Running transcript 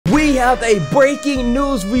have a breaking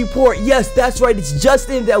news report. Yes, that's right, it's just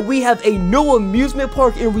in that we have a new amusement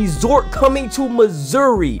park and resort coming to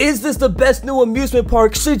Missouri. Is this the best new amusement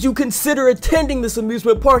park? Should you consider attending this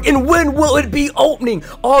amusement park? And when will it be opening?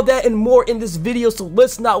 All that and more in this video, so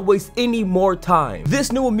let's not waste any more time.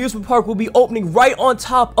 This new amusement park will be opening right on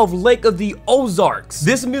top of Lake of the Ozarks.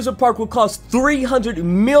 This amusement park will cost $300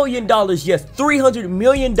 million. Yes, $300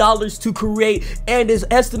 million to create, and is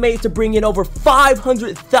estimated to bring in over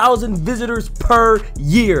 500,000 visitors per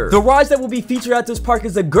year. The rides that will be featured at this park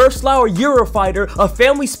is a Gerstlauer Eurofighter, a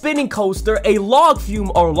family spinning coaster, a log fume.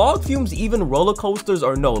 Are log fumes even roller coasters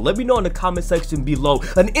or no? Let me know in the comment section below.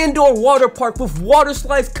 An indoor water park with water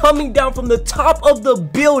slides coming down from the top of the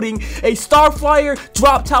building, a Starflyer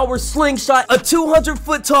drop tower slingshot, a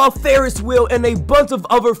 200-foot tall Ferris wheel, and a bunch of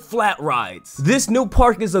other flat rides. This new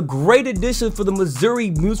park is a great addition for the Missouri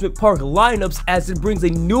amusement park lineups, as it brings a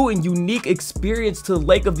new and unique experience to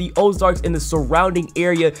Lake of the Ozarks and the surrounding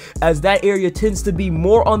area, as that area tends to be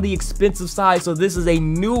more on the expensive side. So this is a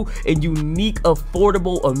new and unique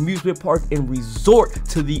affordable amusement park and resort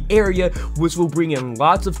to the area, which will bring in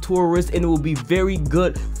lots of tourists, and it will be very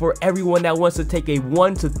good for everyone that wants to take a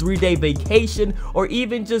 1 to 3 day vacation, or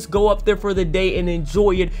even just go up there for the day and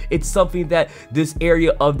enjoy it. It's something that this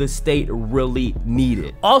area of the state really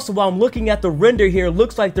needed. Also, while I'm looking at the render here, it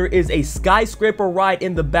looks like there is a skyscraper ride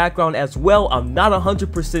in the background as well. I'm not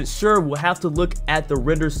 100% sure. We'll have to look at the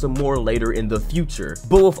render some more later in the future.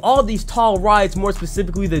 But with all these tall rides, more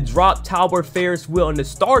specifically the drop tower, Ferris wheel, and the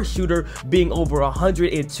star shooter being over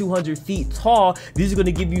 100 and 200 feet tall, these are going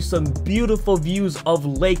to give you some beautiful views of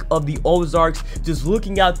Lake of the Ozarks. Just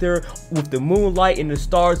looking out there with the moonlight and the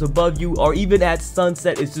stars above you, or even at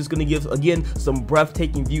sunset, it's just going to give again some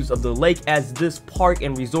breathtaking views of the lake, as this park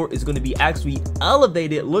and resort is going to be actually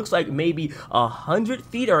elevated. It looks like maybe 100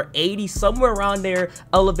 feet or 80, somewhere around there,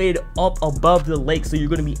 elevated up above the lake. So you're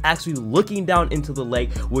going to be actually looking down into the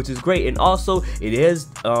lake, which is great. And also it is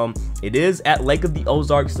at Lake of the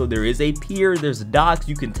Ozarks, so there is a pier, there's docks.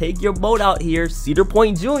 You can take your boat out here, Cedar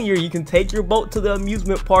Point Jr. You can take your boat to the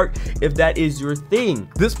amusement park if that is your thing.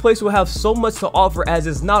 This place will have so much to offer, as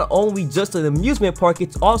it's not only just an amusement park,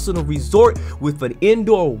 it's also a resort with an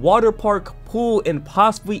indoor water park, pool, and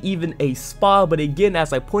possibly even a spa. But again,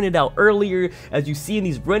 as I pointed out earlier, as you see in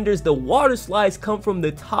these renders, the water slides come from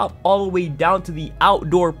the top all the way down to the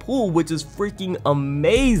outdoor pool, which is freaking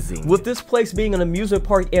amazing. With this place being an amusement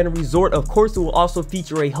park and a resort, of course it will also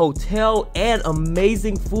feature a hotel and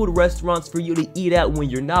amazing food restaurants for you to eat at when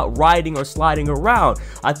you're not riding or sliding around.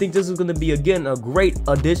 I think this is going to be again a great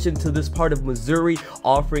addition to this part of Missouri,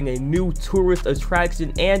 offering a new tourist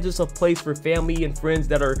attraction and just a place for family and friends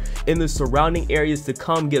that are in the surrounding areas to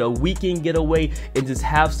come get a weekend getaway and just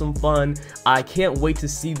have some fun. I can't wait to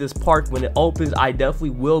see this park when it opens. I definitely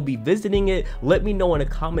will be visiting it. Let me know in the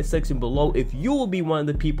comment section below if you will be one of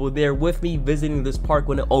the people there with me visiting this park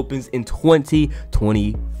when it opens in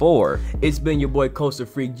 2024. It's been your boy Coaster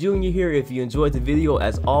Freak Jr. here. If you enjoyed the video,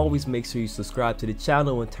 as always, make sure you subscribe to the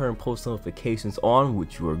channel and turn post notifications on,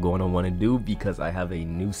 which you are going to want to do because I have a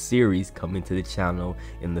new series coming to the channel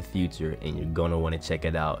in the future and you're going to want to check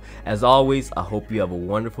it out. As always, I hope you have a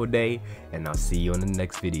wonderful day, and I'll see you in the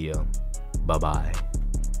next video. Bye bye.